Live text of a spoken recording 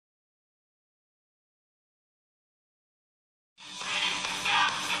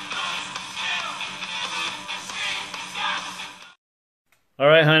All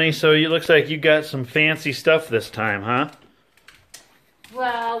right, honey, so it looks like you got some fancy stuff this time, huh?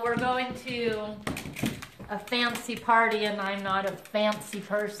 Well, we're going to a fancy party, and I'm not a fancy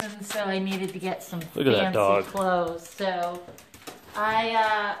person, so I needed to get some fancy clothes. So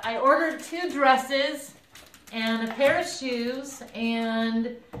I ordered 2 dresses and a pair of shoes,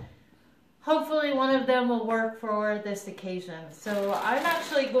 and hopefully one of them will work for this occasion. So I'm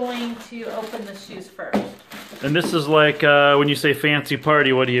actually going to open the shoes first. And this is like, when you say fancy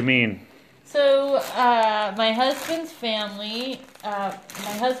party, what do you mean? So, my husband's family, my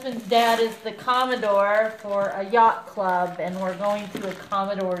husband's dad is the Commodore for a yacht club, and we're going to a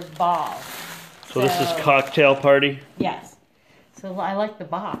Commodore's ball. So this is cocktail party? Yes. So I like the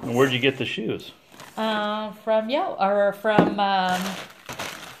box. And where'd you get the shoes? From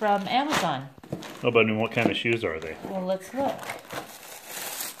Amazon. Oh, but what kind of shoes are they? Well, let's look.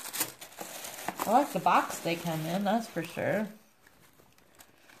 I like the box they come in, that's for sure.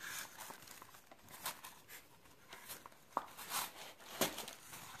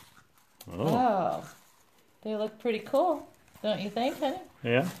 Oh, they look pretty cool, don't you think, honey?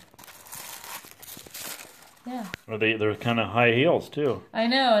 Yeah. Yeah. They're kind of high heels too. I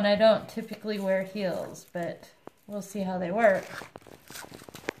know, and I don't typically wear heels, but we'll see how they work.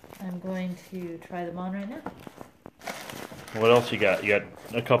 I'm going to try them on right now. What else you got? You got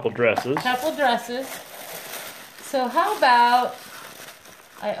a couple dresses. Couple dresses. So how about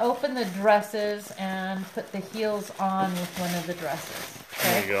I open the dresses and put the heels on with one of the dresses.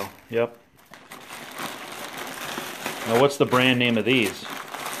 Okay? There you go. Yep. Now what's the brand name of these?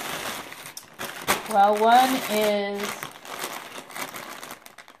 Well, one is...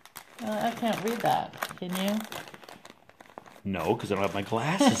 I can't read that. Can you? No, because I don't have my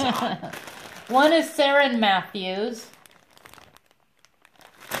glasses on. One is Sarah Matthews.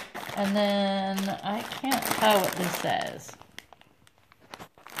 And then I can't tell what this says.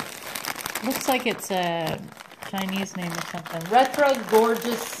 Looks like it's a Chinese name or something. Retro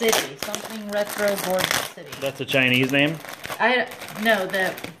Gorgeous City. Something Retro Gorgeous City. That's a Chinese name? No,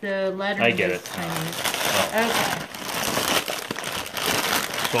 the lettering I get is it. Chinese. Oh. Okay.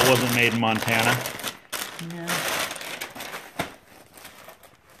 So it wasn't made in Montana? No.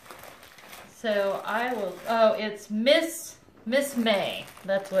 So I will... Oh, it's Miss May.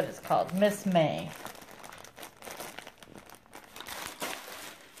 That's what it's called. Miss May.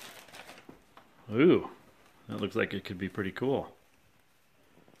 Ooh. That looks like it could be pretty cool.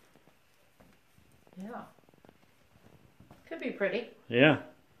 Yeah. Could be pretty. Yeah.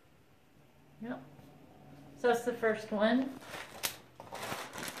 Yep. So that's the first one.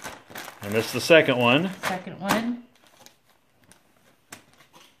 And this is the second one. Second one.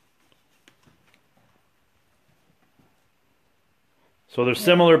 So they're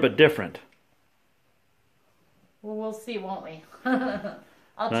similar but different. Well, we'll see, won't we?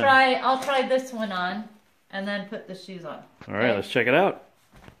 I'll try this one on and then put the shoes on. All right, let's check it out.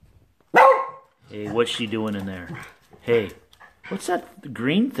 Hey, what's she doing in there? Hey, what's that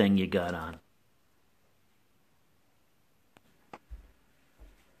green thing you got on?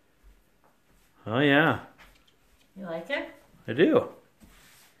 Oh, yeah. You like it? I do.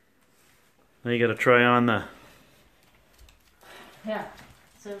 Now you got to try on the... Yeah.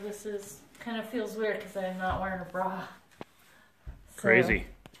 So this is kind of feels weird because I'm not wearing a bra. So. Crazy.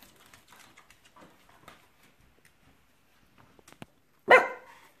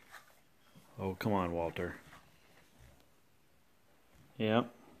 Oh, come on, Walter. Yep.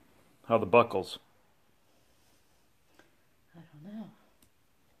 How the buckles? I don't know.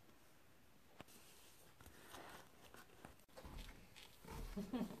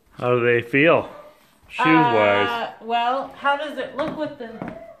 How do they feel? Shoes-wise. Well, how does it look with the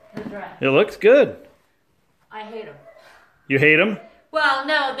dress? It looks good. I hate them. You hate them? Well,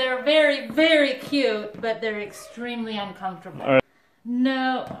 no, they're very, very cute, but they're extremely uncomfortable. All right.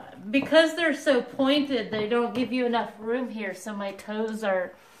 No, because they're so pointed, they don't give you enough room here, so my toes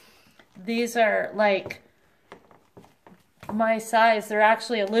are... These are, like, my size. They're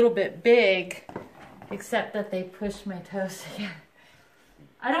actually a little bit big, except that they push my toes together.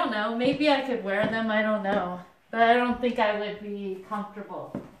 I don't know. Maybe I could wear them. I don't know. But I don't think I would be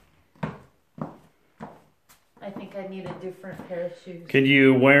comfortable. I think I need a different pair of shoes. Can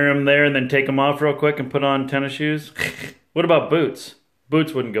you wear them there and then take them off real quick and put on tennis shoes? What about boots?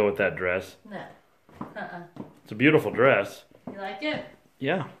 Boots wouldn't go with that dress. No. It's a beautiful dress. You like it?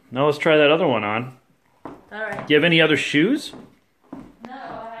 Yeah. Now let's try that other one on. All right. Do you have any other shoes? No,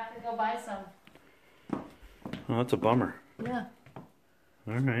 I have to go buy some. Oh, that's a bummer. Yeah.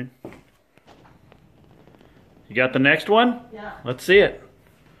 All right. You got the next one? Yeah. Let's see it.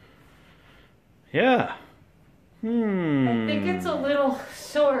 Yeah. I think it's a little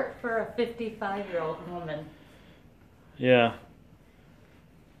short for a 55-year-old woman. Yeah.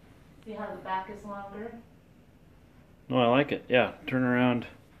 See how the back is longer? No, I like it. Yeah, turn around.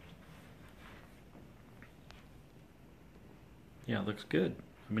 Yeah, it looks good.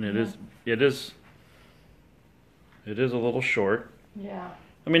 I mean, it is a little short. Yeah.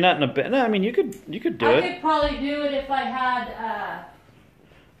 I mean, not in a bed. No, I mean, you could do it. I could probably do it if I had.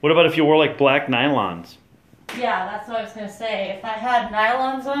 What about if you wore like black nylons? Yeah, that's what I was gonna say. If I had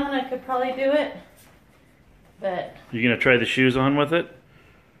nylons on, I could probably do it. But You gonna try the shoes on with it,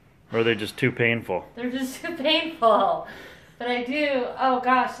 or are they just too painful? they're just too painful. But I do. Oh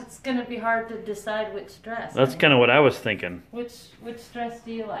gosh, it's gonna be hard to decide which dress. That's kind of what I was thinking. Which dress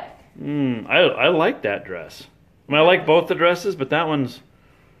do you like? I like that dress. I mean, I like both the dresses, but that one's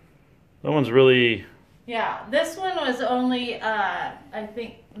really. Yeah, this one was only I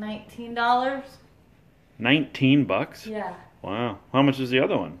think $19. $19? Yeah. Wow. How much is the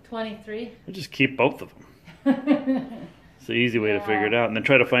other one? 23. We'll just keep both of them. It's the easy way to figure it out, and then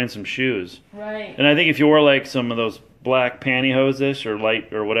try to find some shoes. Right. And I think if you wore like some of those black pantyhose-ish or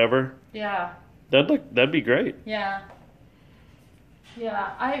light or whatever, Yeah. that'd be great. Yeah.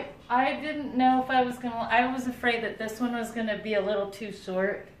 Yeah. I didn't know if I was gonna. I was afraid that this one was gonna be a little too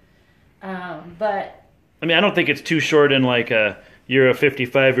short. But. I mean, I don't think it's too short in like you're a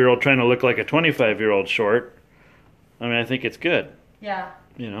 55-year-old trying to look like a 25-year-old short. I mean, I think it's good. Yeah.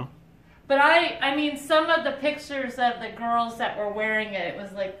 You know. But I mean, some of the pictures of the girls that were wearing it, it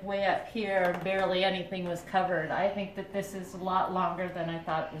was like way up here, and barely anything was covered. I think that this is a lot longer than I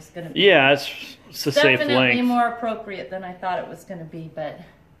thought it was going to be. Yeah, it's a safe length. Definitely more appropriate than I thought it was going to be, but.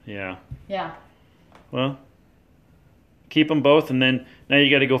 Yeah. Yeah. Well, keep them both, and then now you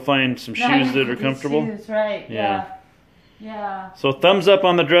got to go find some shoes that are comfortable. Shoes, right? Yeah. Yeah. So thumbs up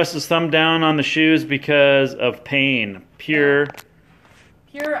on the dresses, thumb down on the shoes because of pain. Pure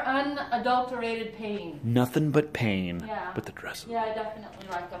unadulterated pain. Nothing but pain. Yeah. With the dresses. Yeah, I definitely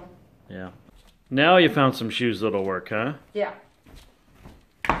like them. Yeah. Now you found some shoes that'll work, huh? Yeah.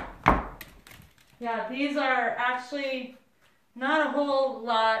 Yeah, these are actually not a whole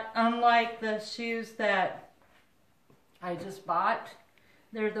lot unlike the shoes that I just bought.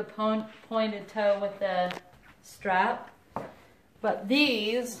 They're the pointed toe with the strap. But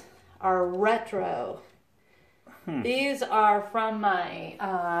these are retro. These are from my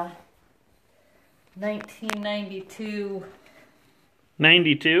 1992.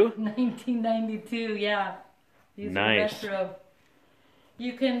 92? 1992, yeah. These nice. are retro.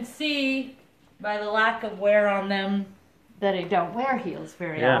 You can see by the lack of wear on them that I don't wear heels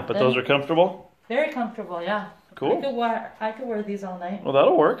very often. Yeah, but those are comfortable? Very comfortable, yeah. Cool. I could wear these all night. Well,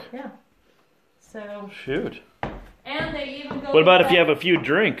 that'll work. Yeah. So. Shoot. And they even go. What about if you have a few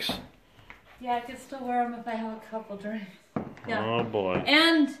drinks? Yeah, I could still wear them if I have a couple drinks. Yeah. Oh boy.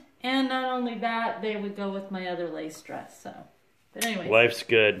 And not only that, they would go with my other lace dress. So, but anyway. Life's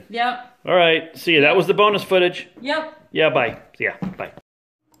good. Yep. All right. See you. That was the bonus footage. Yep. Yeah. Bye. See ya. Bye.